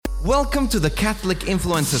Welcome to the Catholic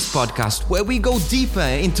Influencers Podcast, where we go deeper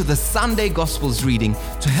into the Sunday Gospels reading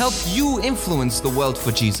to help you influence the world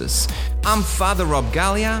for Jesus. I'm Father Rob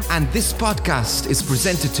Gallia, and this podcast is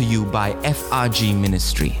presented to you by FRG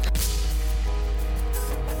Ministry.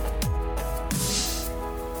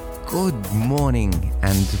 Good morning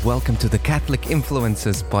and welcome to the Catholic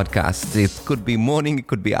Influencers Podcast. It could be morning, it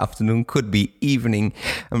could be afternoon, could be evening.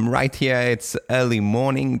 I'm right here, it's early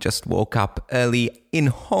morning, just woke up early in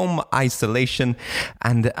home isolation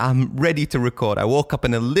and I'm ready to record. I woke up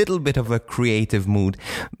in a little bit of a creative mood.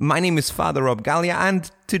 My name is Father Rob Gallia, and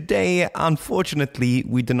today, unfortunately,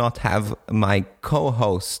 we do not have my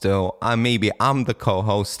co-host, or maybe I'm the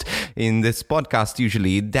co-host in this podcast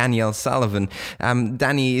usually, Danielle Sullivan.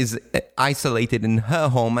 Danny is isolated in her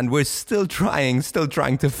home and we're still trying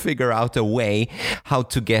to figure out a way how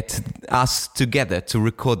to get us together to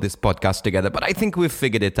record this podcast together. But I think we've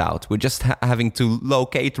figured it out. We're just having to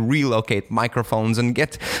relocate microphones and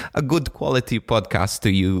get a good quality podcast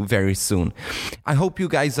to you very soon. I hope you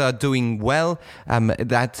guys are doing well.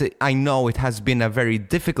 That I know it has been a very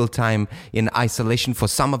difficult time in isolation for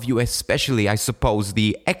some of you, especially, I suppose,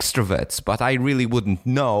 the extroverts, but I really wouldn't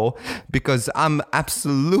know because I'm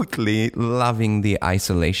absolutely loving the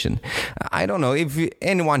isolation. I don't know if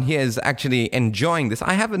anyone here is actually enjoying this.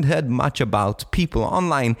 I haven't heard much about people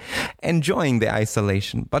online enjoying the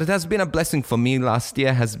isolation, but it has been a blessing for me. Last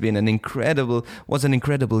year was an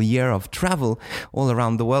incredible year of travel all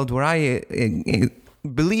around the world, where I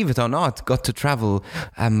believe it or not, got to travel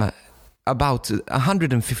about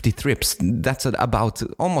 150 trips. That's about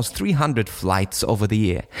almost 300 flights over the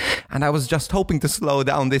year. And I was just hoping to slow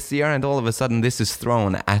down this year, and all of a sudden this is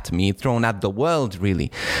thrown at the world,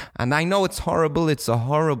 really. And I know it's horrible. It's a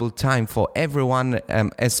horrible time for everyone,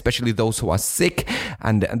 especially those who are sick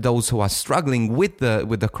and those who are struggling with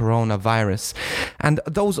the coronavirus, and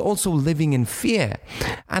those also living in fear.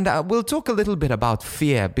 And we'll talk a little bit about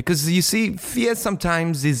fear, because you see, fear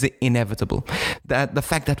sometimes is inevitable. That the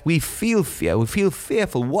fact that we feel fear, we feel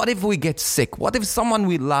fearful. What if we get sick? What if someone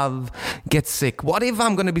we love gets sick? What if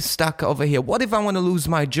I'm going to be stuck over here? What if I want to lose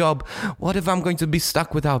my job? What if I'm going to be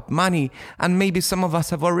stuck without money? And maybe some of us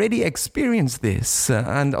have already experienced this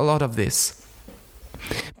and a lot of this.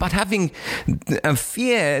 But having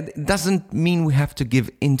fear doesn't mean we have to give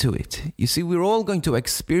into it. You see, we're all going to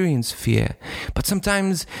experience fear. But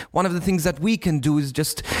sometimes one of the things that we can do is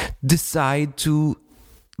just decide to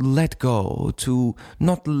let go, to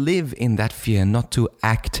not live in that fear, not to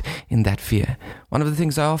act in that fear. One of the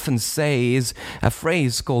things I often say is a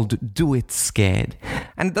phrase called "do it scared."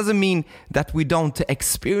 And it doesn't mean that we don't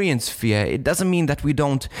experience fear. It doesn't mean that we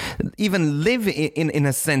don't even live in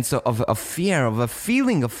a sense of fear, of a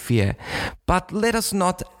feeling of fear. But let us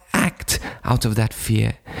not act out of that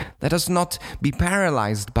fear. Let us not be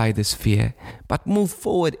paralyzed by this fear, but move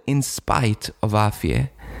forward in spite of our fear.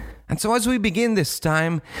 And so as we begin this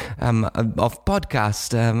time of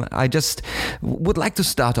podcast, I just would like to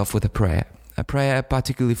start off with a prayer. A prayer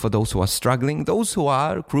particularly for those who are struggling, those who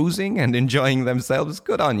are cruising and enjoying themselves.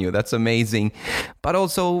 Good on you, that's amazing. But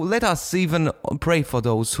also let us even pray for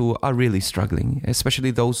those who are really struggling,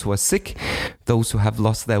 especially those who are sick, those who have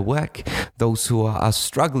lost their work, those who are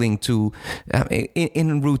struggling to,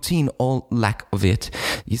 in routine or lack of it.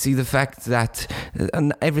 You see, the fact that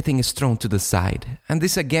everything is thrown to the side. And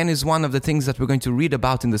this again is one of the things that we're going to read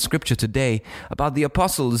about in the scripture today, about the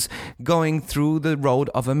apostles going through the road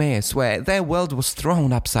of Emmaus, where their world was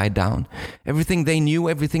thrown upside down. Everything they knew,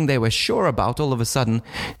 everything they were sure about, all of a sudden,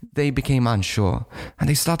 they became unsure. And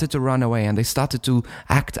they started to run away and they started to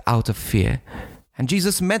act out of fear. And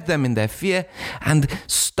Jesus met them in their fear and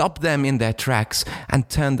stopped them in their tracks and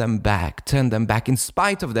turned them back in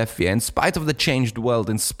spite of their fear, in spite of the changed world,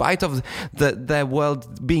 in spite of their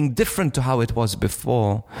world being different to how it was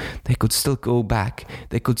before. They could still go back,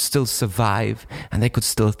 they could still survive, and they could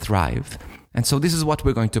still thrive. And so this is what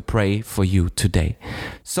we're going to pray for you today.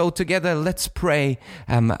 So together, let's pray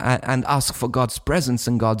and ask for God's presence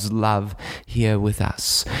and God's love here with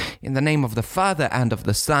us. In the name of the Father, and of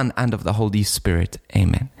the Son, and of the Holy Spirit.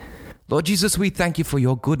 Amen. Lord Jesus, we thank you for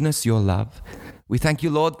your goodness, your love. We thank you,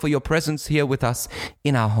 Lord, for your presence here with us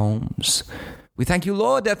in our homes. We thank you,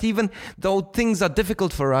 Lord, that even though things are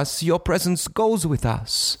difficult for us, your presence goes with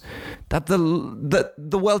us. That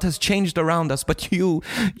the world has changed around us, but you,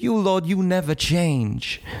 Lord, you never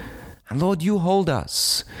change. And Lord, you hold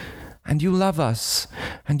us, and you love us,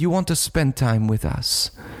 and you want to spend time with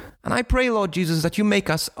us. And I pray, Lord Jesus, that you make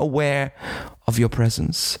us aware of your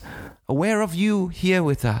presence, aware of you here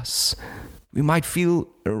with us. We might feel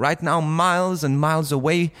right now miles and miles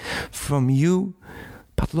away from you,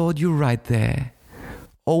 but Lord, you're right there.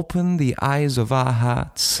 open the eyes of our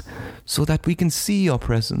hearts so that we can see your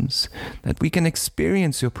presence, that we can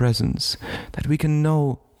experience your presence, that we can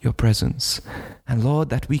know your presence, and Lord,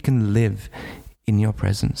 that we can live in your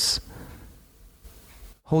presence.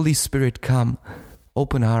 Holy Spirit, come,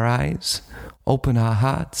 open our eyes, open our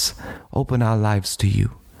hearts, open our lives to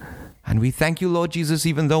you. And we thank you, Lord Jesus,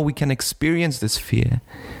 even though we can experience this fear,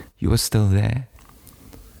 you are still there.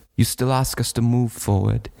 You still ask us to move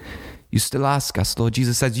forward. You still ask us, Lord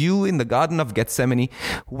Jesus, as you in the Garden of Gethsemane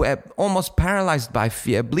were almost paralyzed by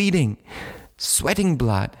fear, bleeding, sweating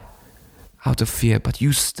blood out of fear, but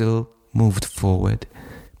you still moved forward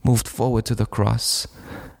to the cross.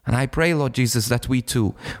 And I pray, Lord Jesus, that we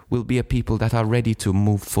too will be a people that are ready to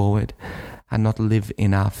move forward and not live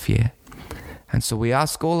in our fear. And so we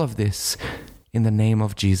ask all of this in the name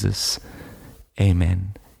of Jesus.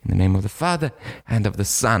 Amen. In the name of the Father, and of the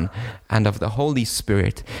Son, and of the Holy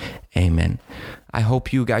Spirit. Amen. I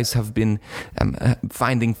hope you guys have been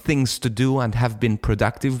finding things to do and have been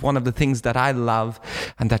productive. One of the things that I love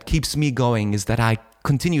and that keeps me going is that I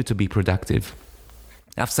continue to be productive.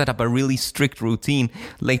 I've set up a really strict routine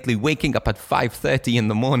lately, waking up at 5:30 in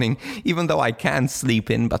the morning, even though I can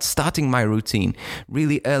sleep in, but starting my routine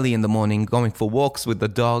really early in the morning, going for walks with the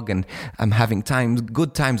dog, and having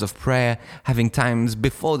good times of prayer, having times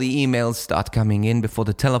before the emails start coming in, before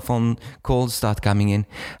the telephone calls start coming in,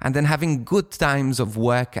 and then having good times of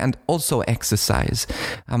work and also exercise.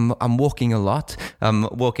 I'm walking a lot,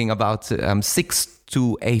 walking about 6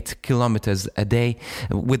 to 8 kilometers a day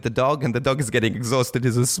with the dog, and the dog is getting exhausted.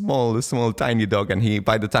 He's a small, tiny dog, and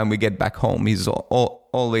by the time we get back home, he's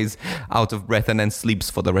always out of breath and then sleeps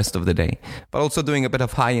for the rest of the day. But also doing a bit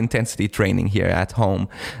of high intensity training here at home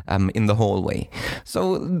in the hallway.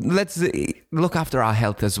 So let's look after our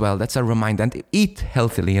health as well. That's a reminder, and eat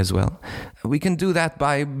healthily as well. We can do that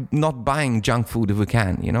by not buying junk food if we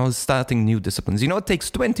can, starting new disciplines. It takes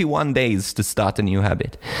 21 days to start a new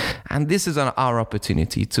habit. And this is our opportunity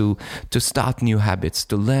to start new habits,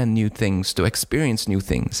 to learn new things, to experience new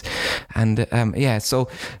things. And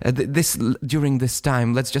during this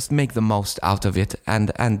time, let's just make the most out of it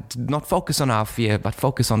and not focus on our fear, but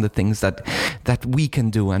focus on the things that we can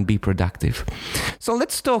do and be productive. So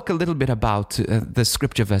let's talk a little bit about the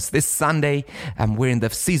scripture verse. This Sunday, we're in the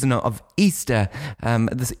season of Easter.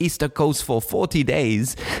 This Easter goes for 40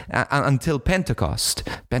 days until Pentecost.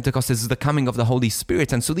 Pentecost is the coming of the Holy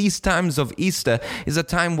Spirit. And so these times of Easter is a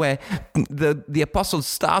time where the apostles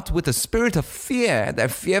start with a spirit of fear. They're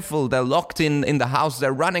fearful. They're locked in the house.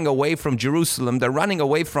 They're running away from Jerusalem. They're running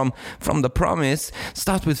away from the promise.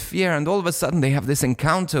 Start with fear, and all of a sudden they have this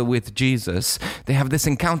encounter with Jesus. They have this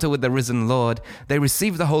encounter with the risen Lord. They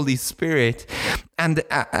receive the Holy Spirit, and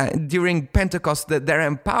during Pentecost they're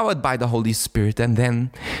empowered by the Holy Spirit, and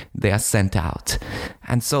then they are sent out.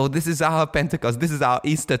 And so this is our Pentecost. This is our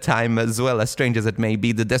Easter time as well, as strange as it may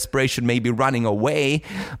be. The desperation may be running away,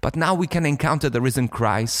 but now we can encounter the risen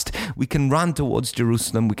Christ. We can run towards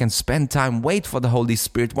Jerusalem. We can spend time, wait for the Holy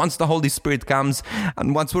Spirit. Once the Holy Spirit comes,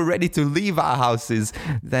 and once we're ready to leave our houses,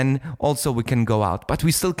 then also we can go out. But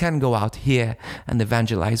we still can go out here and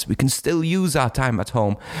evangelize. We can still use our time at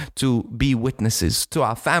home to be witnesses to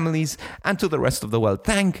our families and to the rest of the world.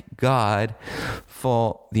 Thank God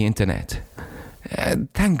for the internet.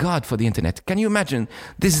 Thank God for the internet. Can you imagine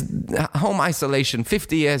this home isolation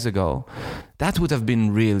 50 years ago? That would have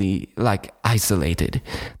been really isolated.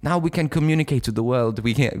 Now we can communicate to the world.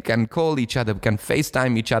 We can call each other. We can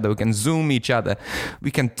FaceTime each other. We can Zoom each other.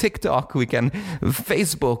 We can TikTok. We can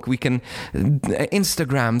Facebook. We can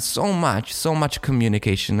Instagram. So much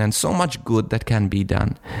communication and so much good that can be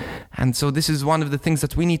done. And so this is one of the things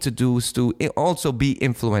that we need to do, is to also be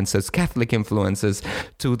influencers, Catholic influencers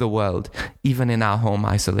to the world, even in our home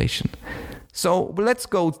isolation. So let's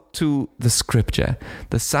go to the scripture.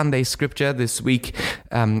 The Sunday scripture this week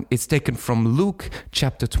is taken from Luke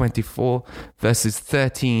chapter 24, verses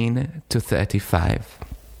 13 to 35.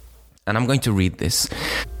 And I'm going to read this.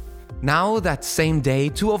 Now that same day,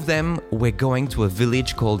 2 of them were going to a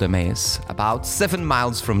village called Emmaus, about 7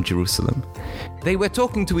 miles from Jerusalem. They were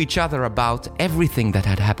talking to each other about everything that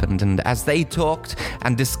had happened, and as they talked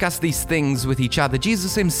and discussed these things with each other,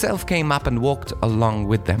 Jesus himself came up and walked along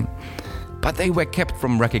with them. But they were kept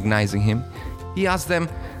from recognizing him. He asked them,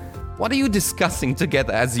 "What are you discussing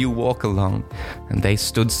together as you walk along?" And they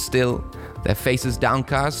stood still, their faces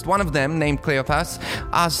downcast. One of them, named Cleopas,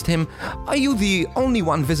 asked him, "Are you the only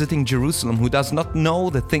one visiting Jerusalem who does not know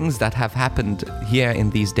the things that have happened here in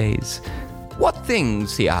these days?" "What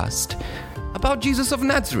things?" he asked. "About Jesus of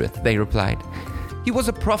Nazareth," they replied. "He was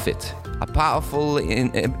a prophet, are powerful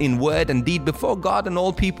in word and deed before God and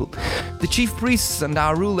all people. The chief priests and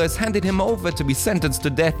our rulers handed him over to be sentenced to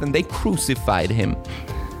death, and they crucified him.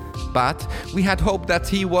 But we had hoped that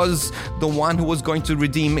he was the one who was going to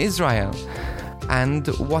redeem Israel. And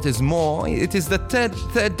what is more, it is the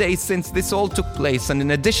third day since this all took place. And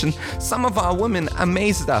in addition, some of our women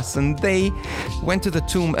amazed us, and they went to the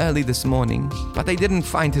tomb early this morning, but they didn't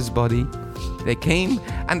find his body. They came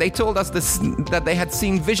and they told us that they had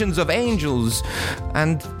seen visions of angels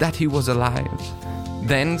and that he was alive.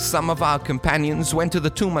 Then some of our companions went to the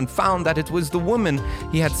tomb and found that it was the woman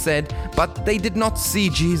he had said, but they did not see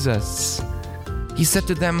Jesus. He said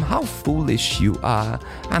to them, "How foolish you are,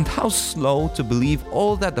 and how slow to believe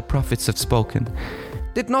all that the prophets have spoken.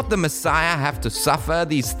 Did not the Messiah have to suffer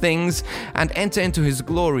these things and enter into his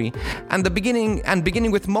glory?" And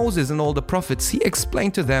beginning with Moses and all the prophets, he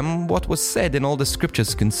explained to them what was said in all the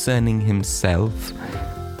scriptures concerning himself.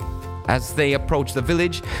 As they approached the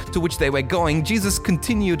village to which they were going, Jesus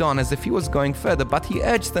continued on as if he was going further, but he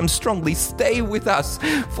urged them strongly, "Stay with us,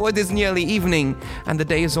 for it is nearly evening, and the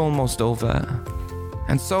day is almost over."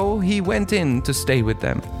 And so he went in to stay with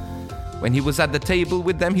them. When he was at the table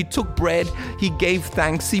with them, he took bread, he gave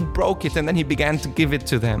thanks, he broke it, and then he began to give it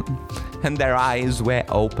to them. And their eyes were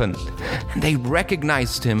opened, and they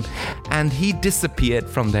recognized him, and he disappeared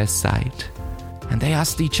from their sight. And they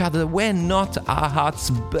asked each other, "Were not our hearts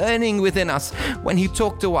burning within us when he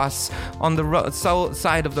talked to us on the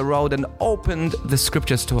side of the road and opened the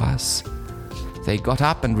scriptures to us?" They got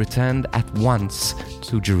up and returned at once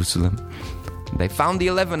to Jerusalem. They found the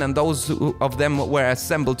 11, and those of them were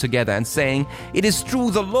assembled together, and saying, "It is true,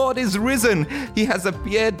 the Lord is risen. He has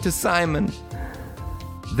appeared to Simon."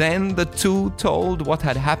 Then the two told what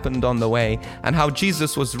had happened on the way, and how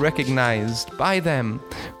Jesus was recognized by them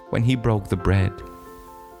when he broke the bread.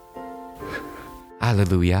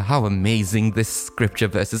 Hallelujah. How amazing this scripture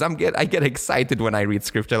verse is. I get excited when I read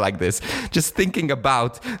scripture like this, just thinking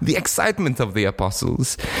about the excitement of the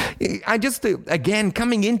apostles. I just, again,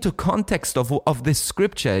 coming into context of this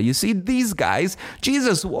scripture, you see, these guys,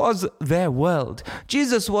 Jesus was their world.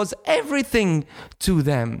 Jesus was everything to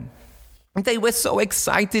them. They were so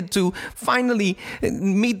excited to finally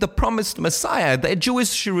meet the promised Messiah. Their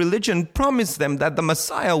Jewish religion promised them that the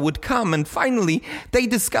Messiah would come, and finally they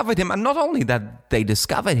discovered him. And not only that they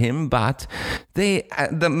discovered him, but the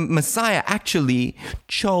Messiah actually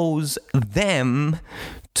chose them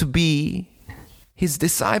to be his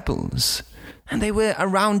disciples. And they were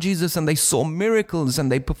around Jesus, and they saw miracles, and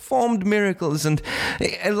they performed miracles, and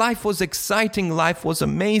life was exciting, life was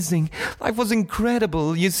amazing, life was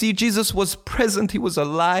incredible. You see, Jesus was present, he was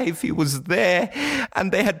alive, he was there,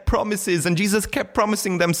 and they had promises, and Jesus kept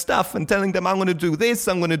promising them stuff and telling them, "I'm going to do this,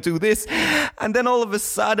 I'm going to do this." And then all of a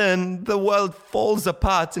sudden, the world falls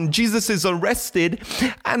apart, and Jesus is arrested,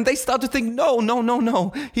 and they start to think,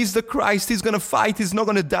 no, he's the Christ, he's going to fight, he's not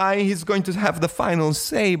going to die, he's going to have the final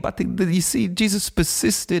say. But you see, Jesus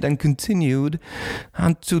persisted and continued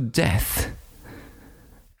unto death.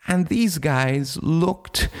 And these guys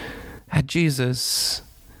looked at Jesus,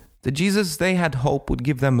 the Jesus they had hoped would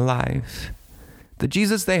give them life, the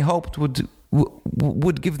Jesus they hoped would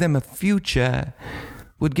give them a future,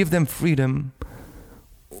 would give them freedom,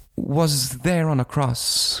 was there on a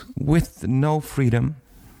cross with no freedom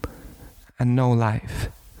and no life.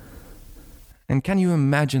 And can you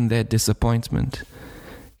imagine their disappointment?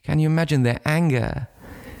 Can you imagine their anger,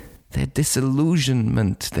 their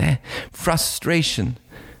disillusionment, their frustration?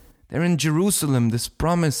 They're in Jerusalem, this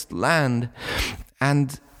promised land,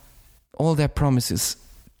 and all their promises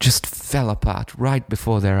just fell apart right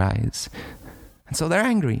before their eyes. And so they're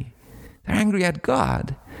angry. They're angry at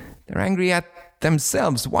God. They're angry at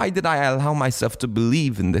themselves. Why did I allow myself to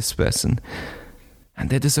believe in this person? And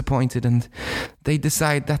they're disappointed, and they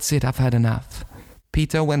decide, that's it, I've had enough.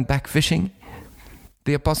 Peter went back fishing.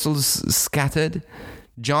 The apostles scattered.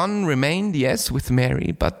 John remained, yes, with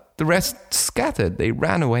Mary, but the rest scattered. They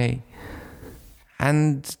ran away.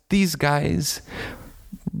 And these guys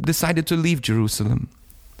decided to leave Jerusalem.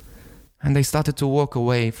 And they started to walk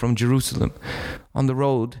away from Jerusalem on the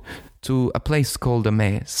road to a place called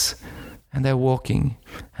Emmaus. And they're walking,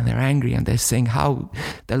 and they're angry, and they're saying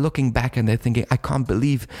they're looking back, and they're thinking, I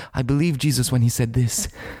believed Jesus when he said this.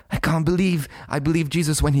 I believed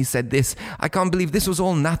Jesus when he said this. I can't believe this was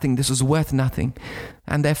all nothing. This was worth nothing.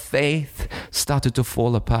 And their faith started to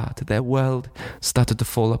fall apart. Their world started to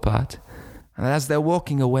fall apart. And as they're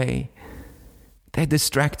walking away, They're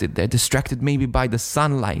distracted. They're distracted maybe by the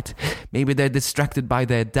sunlight. Maybe they're distracted by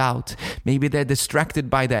their doubt. Maybe they're distracted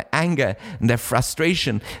by their anger and their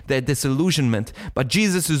frustration, their disillusionment. But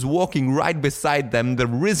Jesus is walking right beside them, the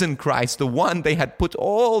risen Christ, the one they had put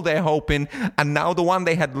all their hope in, and now the one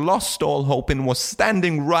they had lost all hope in was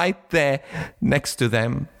standing right there next to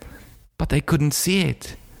them. But they couldn't see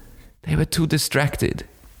it. They were too distracted.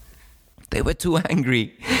 They were too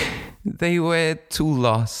angry. They were too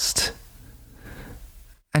lost.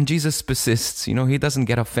 And Jesus persists, he doesn't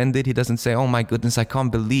get offended. He doesn't say, oh my goodness, I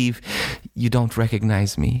can't believe you don't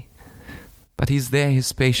recognize me. But he's there,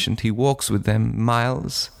 he's patient. He walks with them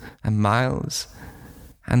miles and miles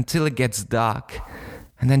until it gets dark.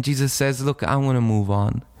 And then Jesus says, look, I want to move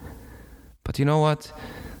on. But you know what?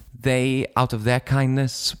 They, out of their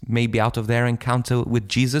kindness, maybe out of their encounter with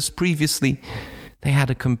Jesus previously, they had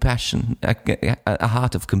a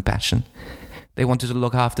heart of compassion. They wanted to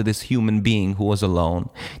look after this human being who was alone.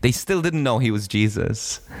 They still didn't know he was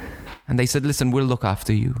Jesus. And they said, listen, we'll look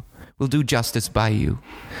after you. We'll do justice by you.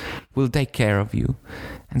 We'll take care of you.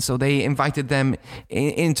 And so they invited them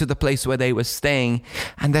into the place where they were staying.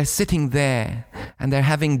 And they're sitting there and they're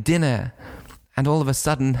having dinner. And all of a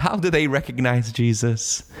sudden, how do they recognize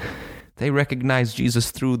Jesus? They recognize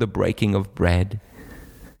Jesus through the breaking of bread.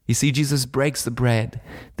 You see, Jesus breaks the bread,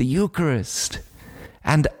 the Eucharist.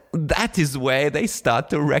 And that is where they start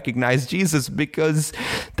to recognize Jesus, because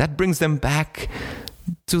that brings them back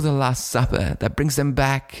to the Last Supper. That brings them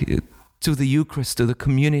back to the Eucharist, to the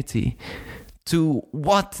community, to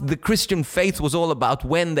what the Christian faith was all about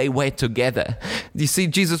when they were together. You see,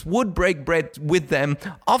 Jesus would break bread with them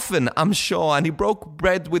often, I'm sure, and he broke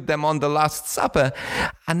bread with them on the Last Supper.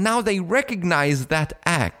 And now they recognize that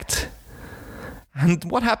act. And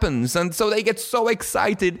what happens? And so they get so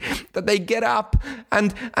excited that they get up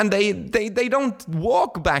and they don't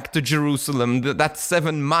walk back to Jerusalem, that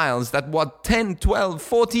 7 miles, 10, 12,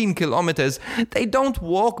 14 kilometers. They don't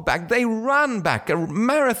walk back. They run back, a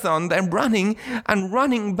marathon. They're running and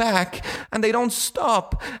running back, and they don't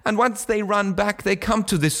stop. And once they run back, they come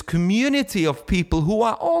to this community of people who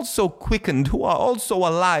are also quickened, who are also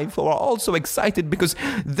alive, who are also excited because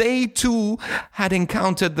they too had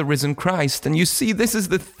encountered the risen Christ. And you see, this is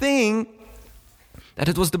the thing, that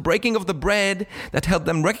it was the breaking of the bread that helped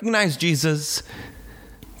them recognize Jesus,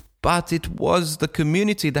 but it was the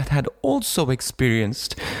community that had also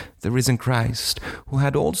experienced the risen Christ, who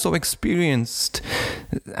had also experienced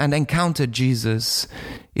and encountered Jesus.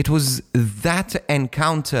 It was that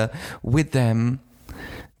encounter with them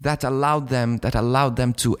that allowed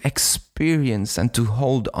them to experience and to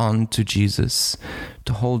hold on to Jesus,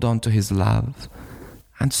 to hold on to his love.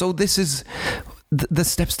 And so this is the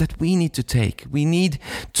steps that we need to take. We need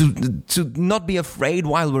to not be afraid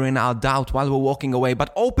while we're in our doubt, while we're walking away,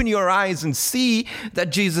 but open your eyes and see that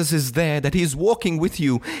Jesus is there, that he is walking with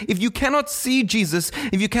you. If you cannot see Jesus,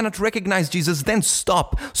 if you cannot recognize Jesus, then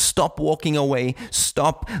stop walking away,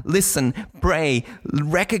 stop, listen, pray,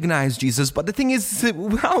 recognize Jesus. But the thing is,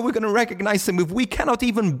 how are we going to recognize him if we cannot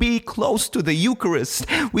even be close to the Eucharist?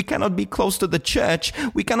 We cannot be close to the church.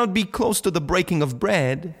 We cannot be close to the breaking of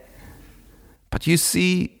bread. But you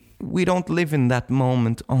see, we don't live in that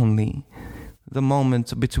moment only, the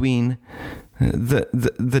moment between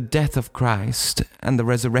the death of Christ and the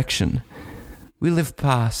resurrection. We live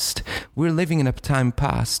past. We're living in a time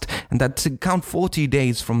past, and that to count 40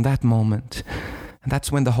 days from that moment. And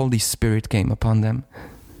that's when the Holy Spirit came upon them.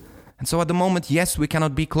 And so at the moment, yes, we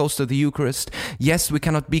cannot be close to the Eucharist. Yes, we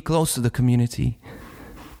cannot be close to the community.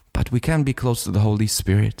 But we can be close to the Holy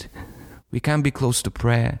Spirit. We can be close to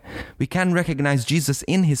prayer. We can recognize Jesus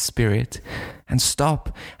in his Spirit and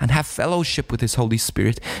stop and have fellowship with his Holy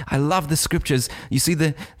Spirit. I love the scriptures. You see, in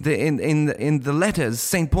the letters,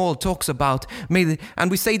 St. Paul talks about, and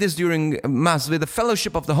we say this during Mass, may the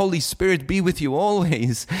fellowship of the Holy Spirit be with you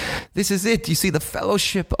always. This is it. You see, the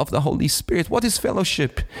fellowship of the Holy Spirit. What is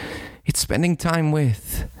fellowship? It's spending time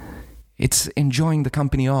with. It's enjoying the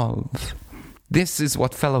company of. This is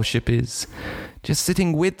what fellowship is. Just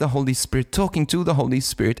sitting with the Holy Spirit, talking to the Holy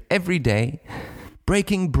Spirit every day,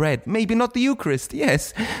 breaking bread. Maybe not the Eucharist,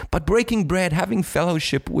 yes, but breaking bread, having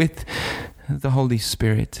fellowship with the Holy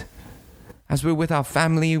Spirit. As we're with our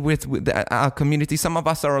family, with our community, some of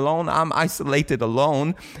us are alone. I'm isolated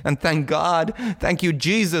alone. And thank God, thank you,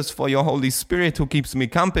 Jesus, for your Holy Spirit who keeps me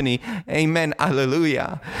company. Amen,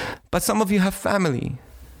 hallelujah. But some of you have family.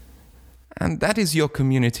 And that is your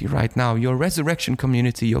community right now, your resurrection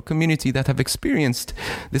community, your community that have experienced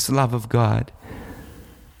this love of God.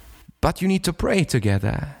 But you need to pray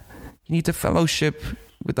together. You need to fellowship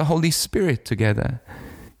with the Holy Spirit together.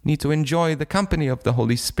 You need to enjoy the company of the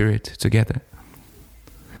Holy Spirit together.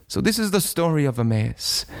 So this is the story of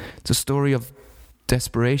Emmaus. It's a story of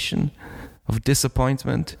desperation, of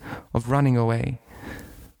disappointment, of running away.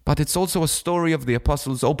 But it's also a story of the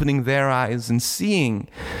apostles opening their eyes and seeing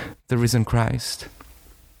the risen Christ.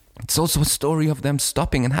 It's also a story of them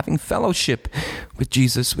stopping and having fellowship with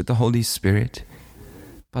Jesus, with the Holy Spirit.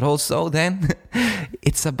 But also then,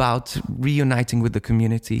 it's about reuniting with the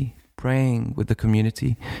community, praying with the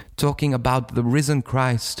community, talking about the risen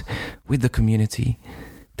Christ with the community.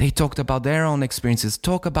 They talked about their own experiences.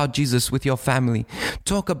 Talk about Jesus with your family.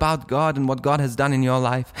 Talk about God and what God has done in your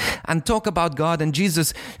life. And talk about God and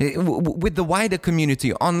Jesus with the wider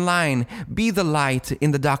community online. Be the light in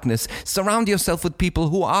the darkness. Surround yourself with people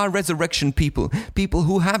who are resurrection people. People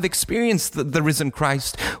who have experienced the risen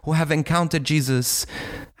Christ, who have encountered Jesus.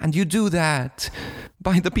 And you do that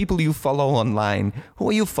by the people you follow online. Who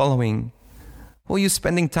are you following? Who are you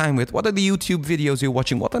spending time with? What are the YouTube videos you're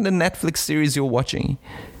watching? What are the Netflix series you're watching?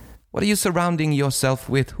 What are you surrounding yourself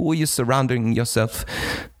with? Who are you surrounding yourself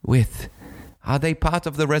with? Are they part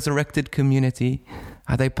of the resurrected community?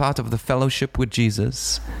 Are they part of the fellowship with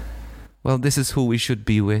Jesus? Well, this is who we should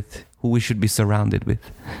be with, who we should be surrounded with.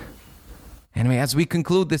 Anyway, as we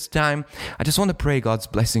conclude this time, I just want to pray God's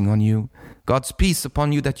blessing on you, God's peace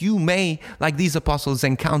upon you, that you may, like these apostles,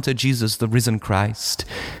 encounter Jesus, the risen Christ,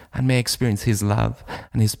 and may experience his love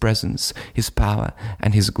and his presence, his power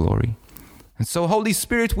and his glory. And so, Holy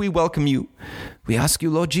Spirit, we welcome you. We ask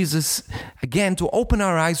you, Lord Jesus, again to open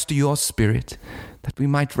our eyes to your Spirit, that we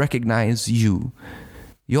might recognize you,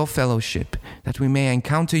 your fellowship, that we may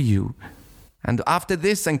encounter you. And after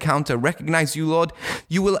this encounter, recognize you, Lord,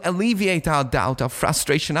 you will alleviate our doubt, our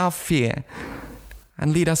frustration, our fear,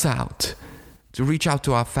 and lead us out to reach out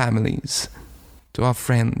to our families, to our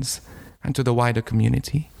friends, and to the wider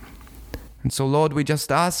community. And so, Lord, we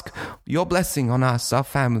just ask your blessing on us, our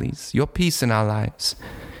families, your peace in our lives.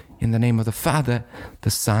 In the name of the Father, the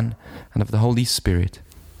Son, and of the Holy Spirit.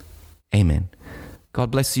 Amen. God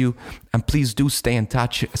bless you, and please do stay in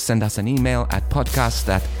touch. Send us an email at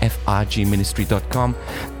podcast@frgministry.com.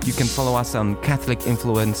 You can follow us on Catholic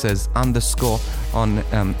Influencers _ on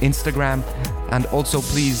Instagram. And also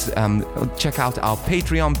please check out our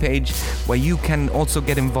Patreon page, where you can also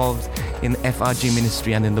get involved in FRG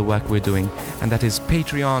Ministry and in the work we're doing. And that is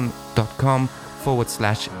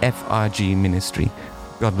patreon.com/FRG Ministry.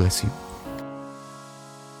 God bless you.